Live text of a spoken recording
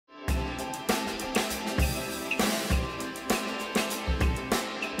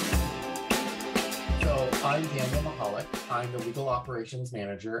I'm Daniel Michalek. I'm the Legal Operations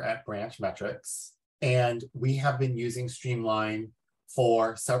Manager at Branch Metrics, and we have been using Streamline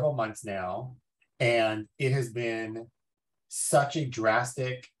for several months now, and it has been such a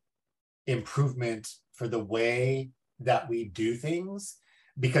drastic improvement for the way that we do things,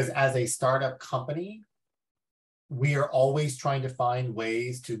 because as a startup company, we are always trying to find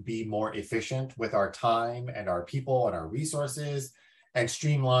ways to be more efficient with our time and our people and our resources. And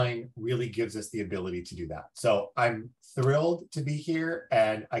Streamline really gives us the ability to do that. So I'm thrilled to be here,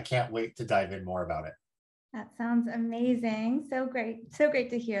 and I can't wait to dive in more about it. That sounds amazing. So great. So great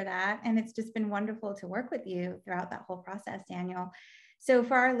to hear that. And it's just been wonderful to work with you throughout that whole process, Daniel. So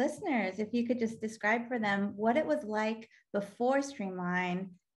for our listeners, if you could just describe for them what it was like before Streamline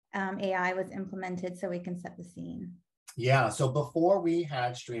AI was implemented, so we can set the scene. Yeah, so before we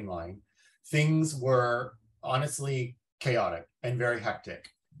had Streamline, things were honestly chaotic and very hectic.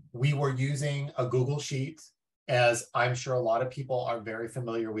 We were using a Google Sheet, as I'm sure a lot of people are very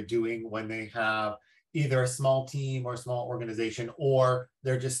familiar with doing when they have either a small team or a small organization, or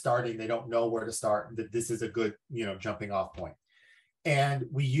they're just starting, they don't know where to start, that this is a good, jumping off point. And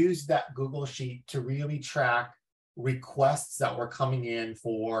we used that Google Sheet to really track requests that were coming in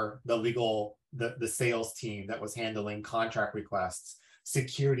for the legal, the sales team that was handling contract requests,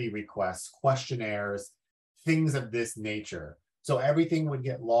 security requests, questionnaires, things of this nature. So everything would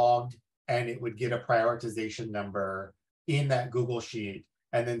get logged, and it would get a prioritization number in that Google Sheet.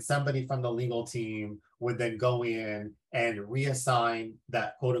 And then somebody from the legal team would then go in and reassign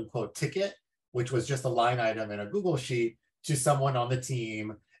that quote unquote ticket, which was just a line item in a Google Sheet, to someone on the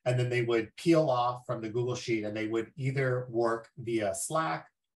team. And then they would peel off from the Google Sheet, and they would either work via Slack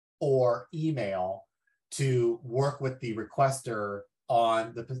or email to work with the requester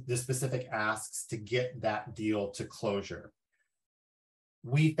on the specific asks to get that deal to closure.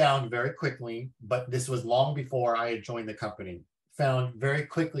 We found very quickly, but this was long before I had joined the company, found very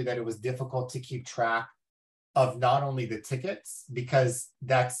quickly that it was difficult to keep track of not only the tickets, because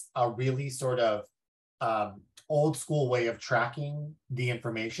that's a really sort of old school way of tracking the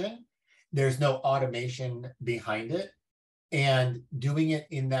information. There's no automation behind it. And doing it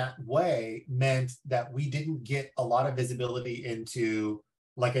in that way meant that we didn't get a lot of visibility into,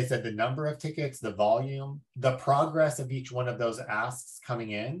 like I said, the number of tickets, the volume, the progress of each one of those asks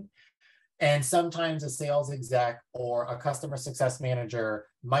coming in. And sometimes a sales exec or a customer success manager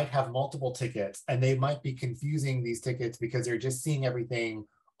might have multiple tickets, and they might be confusing these tickets because they're just seeing everything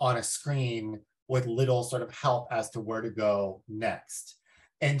on a screen with little sort of help as to where to go next.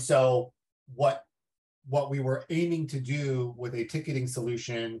 And so what we were aiming to do with a ticketing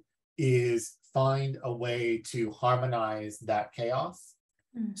solution is find a way to harmonize that chaos,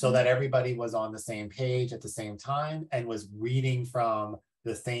 so that everybody was on the same page at the same time and was reading from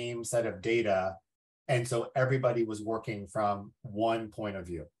the same set of data. And so everybody was working from one point of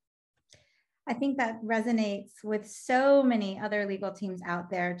view. I think that resonates with so many other legal teams out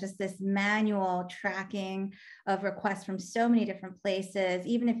there, just this manual tracking of requests from so many different places.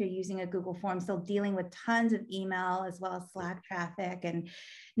 Even if you're using a Google form, still dealing with tons of email as well as Slack traffic, and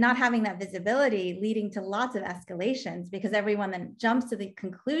not having that visibility, leading to lots of escalations, because everyone then jumps to the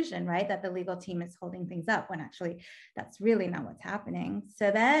conclusion, right, that the legal team is holding things up, when actually that's really not what's happening. So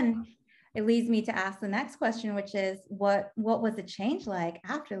then it leads me to ask the next question, which is what was the change like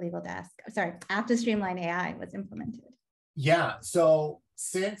after after Streamline AI was implemented? Yeah, so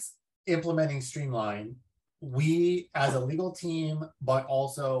since implementing Streamline, we as a legal team, but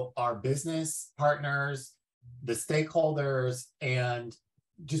also our business partners, the stakeholders, and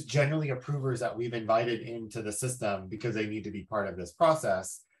just generally approvers that we've invited into the system because they need to be part of this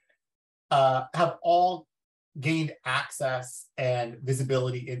process, have all gained access and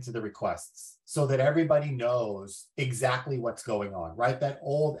visibility into the requests, so that everybody knows exactly what's going on, right? That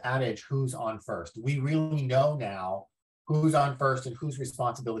old adage, who's on first. We really know now who's on first and whose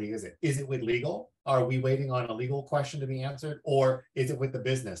responsibility is it. Is it with legal? Are we waiting on a legal question to be answered? Or is it with the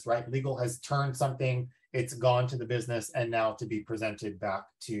business, right? Legal has turned something, it's gone to the business, and now to be presented back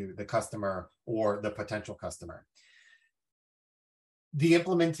to the customer or the potential customer. The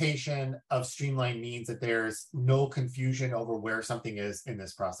implementation of Streamline means that there's no confusion over where something is in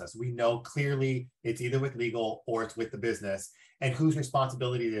this process. We know clearly it's either with legal or it's with the business, and whose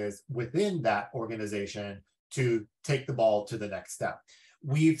responsibility it is within that organization to take the ball to the next step.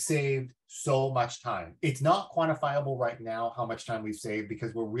 We've saved so much time. It's not quantifiable right now how much time we've saved,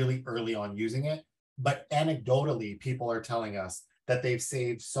 because we're really early on using it. But anecdotally, people are telling us that they've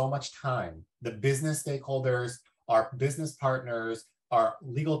saved so much time. The business stakeholders, our business partners, our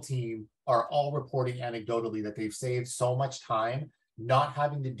legal team are all reporting anecdotally that they've saved so much time not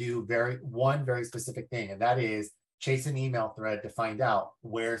having to do one very specific thing, and that is chase an email thread to find out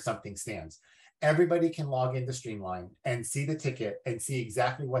where something stands. Everybody can log into Streamline and see the ticket and see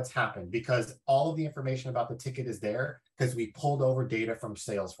exactly what's happened, because all of the information about the ticket is there because we pulled over data from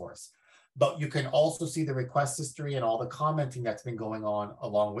Salesforce. But you can also see the request history and all the commenting that's been going on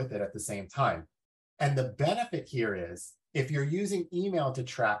along with it at the same time. And the benefit here is, if you're using email to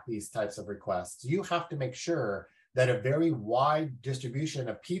track these types of requests, you have to make sure that a very wide distribution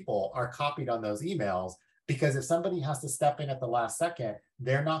of people are copied on those emails, because if somebody has to step in at the last second,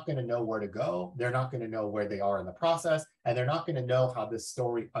 they're not going to know where to go. They're not going to know where they are in the process, and they're not going to know how this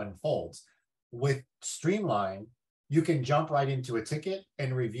story unfolds. With Streamline, you can jump right into a ticket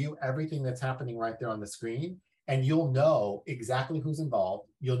and review everything that's happening right there on the screen, and you'll know exactly who's involved.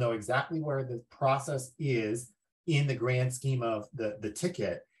 You'll know exactly where the process is in the grand scheme of the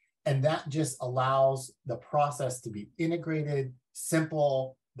ticket. And that just allows the process to be integrated,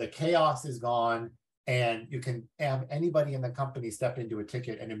 simple, the chaos is gone, and you can have anybody in the company step into a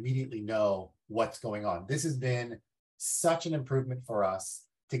ticket and immediately know what's going on. This has been such an improvement for us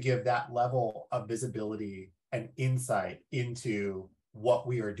to give that level of visibility and insight into what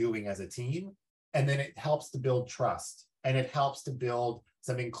we are doing as a team. And then it helps to build trust, and it helps to build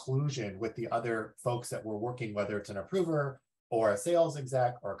some inclusion with the other folks that we're working, whether it's an approver or a sales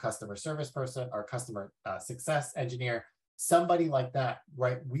exec or a customer service person or customer success engineer, somebody like that,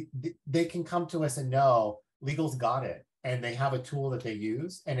 right? They can come to us and know legal's got it, and they have a tool that they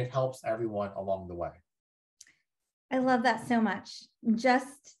use, and it helps everyone along the way. I love that so much.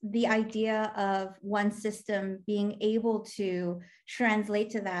 Just the idea of one system being able to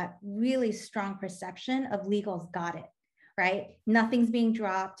translate to that really strong perception of legal's got it, right? Nothing's being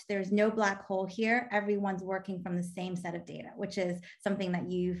dropped. There's no black hole here. Everyone's working from the same set of data, which is something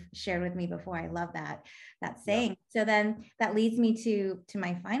that you've shared with me before. I love that saying. Yeah. So then that leads me to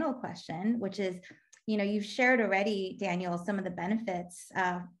my final question, which is, you've shared already, Daniel, some of the benefits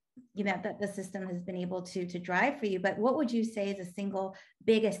that the system has been able to drive for you, but what would you say is the single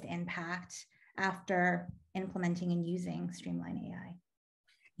biggest impact after implementing and using Streamline AI?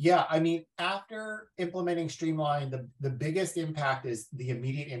 Yeah, I mean, after implementing Streamline, the biggest impact is the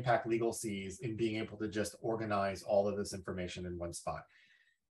immediate impact legal sees in being able to just organize all of this information in one spot.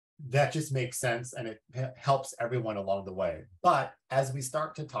 That just makes sense, and it helps everyone along the way. But as we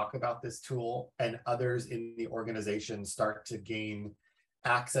start to talk about this tool and others in the organization start to gain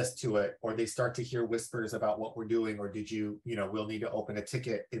access to it, or they start to hear whispers about what we're doing, or we'll need to open a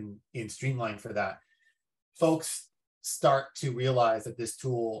ticket in Streamline for that, folks start to realize that this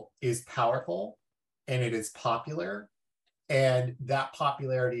tool is powerful and it is popular, and that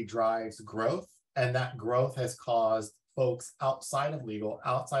popularity drives growth, and that growth has caused folks outside of legal,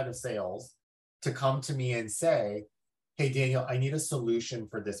 outside of sales, to come to me and say, hey, Daniel, I need a solution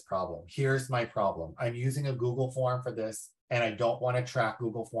for this problem. Here's my problem. I'm using a Google form for this, and I don't want to track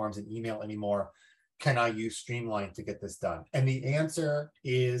Google Forms and email anymore. Can I use Streamline to get this done? And the answer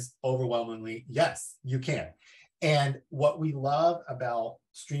is overwhelmingly yes, you can. And what we love about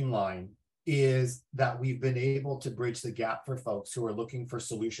Streamline is that we've been able to bridge the gap for folks who are looking for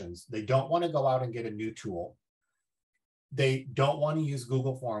solutions. They don't want to go out and get a new tool. They don't want to use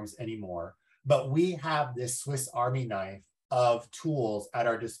Google Forms anymore. But we have this Swiss Army knife of tools at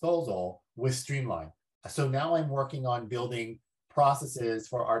our disposal with Streamline. So now I'm working on building processes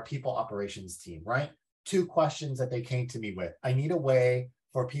for our people operations team, right? 2 questions that they came to me with. I need a way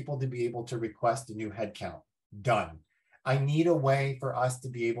for people to be able to request a new headcount. Done. I need a way for us to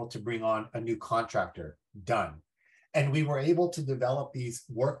be able to bring on a new contractor. Done. And we were able to develop these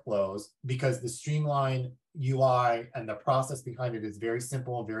workflows because the Streamline UI and the process behind it is very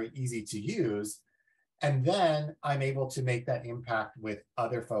simple, very easy to use. And then I'm able to make that impact with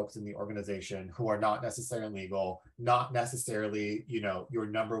other folks in the organization who are not necessarily legal, not necessarily, your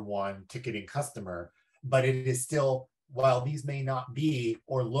number one ticketing customer, but it is still, while these may not be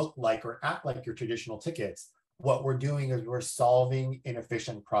or look like or act like your traditional tickets, what we're doing is we're solving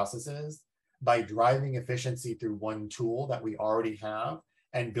inefficient processes by driving efficiency through one tool that we already have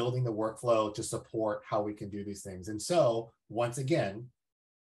and building the workflow to support how we can do these things. And so, once again,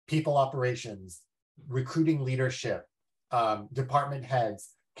 people operations, recruiting leadership, department heads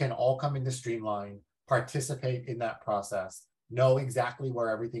can all come into Streamline, participate in that process, know exactly where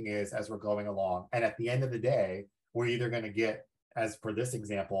everything is as we're going along. And at the end of the day, we're either going to get, as for this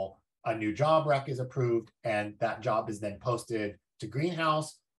example, a new job rec is approved and that job is then posted to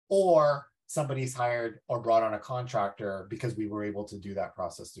Greenhouse, or somebody's hired or brought on a contractor because we were able to do that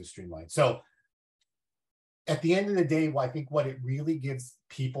process through Streamline. So at the end of the day, I think what it really gives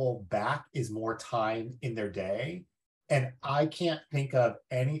people back is more time in their day And I can't think of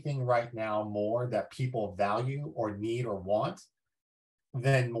anything right now more that people value or need or want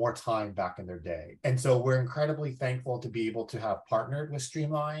than more time back in their day. And so we're incredibly thankful to be able to have partnered with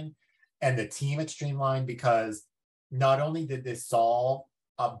Streamline and the team at Streamline, because not only did this solve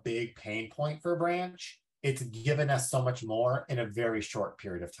a big pain point for a branch, it's given us so much more in a very short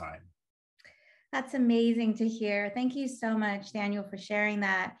period of time. That's amazing to hear. Thank you so much, Daniel, for sharing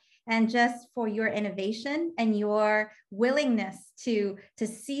that, and just for your innovation and your willingness to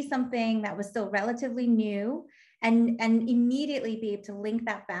see something that was still relatively new and immediately be able to link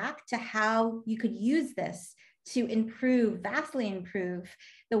that back to how you could use this to improve, vastly improve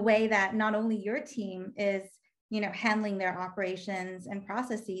the way that not only your team is handling their operations and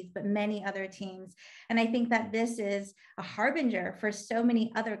processes, but many other teams. And I think that this is a harbinger for so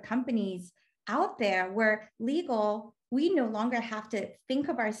many other companies out there where legal, we no longer have to think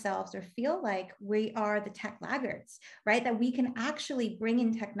of ourselves or feel like we are the tech laggards, right? That we can actually bring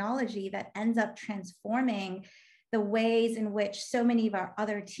in technology that ends up transforming the ways in which so many of our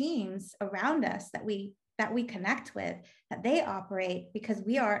other teams around us that we connect with, that they operate, because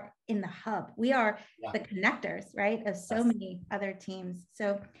we are in the hub. We are the connectors, right, of so many other teams.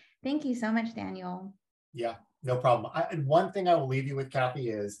 So thank you so much, Daniel. Yeah, no problem. And one thing I will leave you with, Kathy,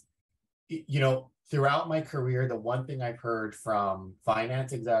 is, throughout my career, the one thing I've heard from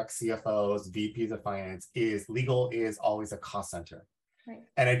finance execs, CFOs, VPs of finance is legal is always a cost center. Right.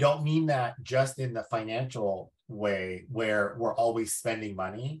 And I don't mean that just in the financial way where we're always spending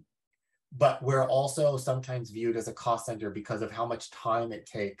money, but we're also sometimes viewed as a cost center because of how much time it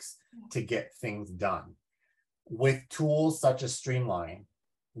takes to get things done. With tools such as Streamline,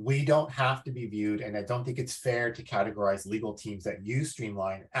 we don't have to be viewed, and I don't think it's fair to categorize legal teams that use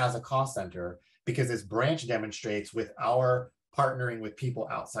Streamline as a cost center, because as Branch demonstrates with our partnering with people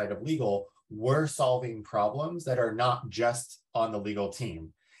outside of legal, we're solving problems that are not just on the legal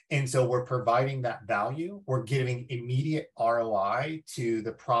team. And so we're providing that value. We're giving immediate ROI to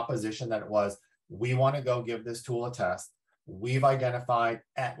the proposition that it was, we want to go give this tool a test. We've identified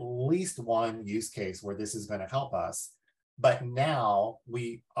at least one use case where this is going to help us. But now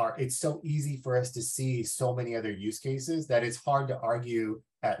it's so easy for us to see so many other use cases that it's hard to argue,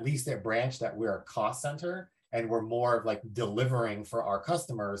 at least at Branch, that we're a cost center and we're more of like delivering for our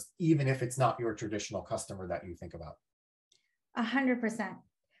customers, even if it's not your traditional customer that you think about. 100%.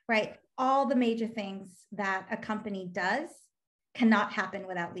 Right. All the major things that a company does cannot happen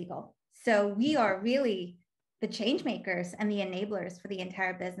without legal. So we are really the change makers and the enablers for the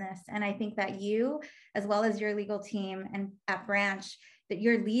entire business. And I think that you, as well as your legal team and at Branch, that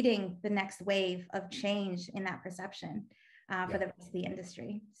you're leading the next wave of change in that perception for the rest of the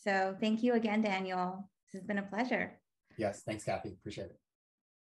industry. So thank you again, Daniel. This has been a pleasure. Yes. Thanks, Kathy. Appreciate it.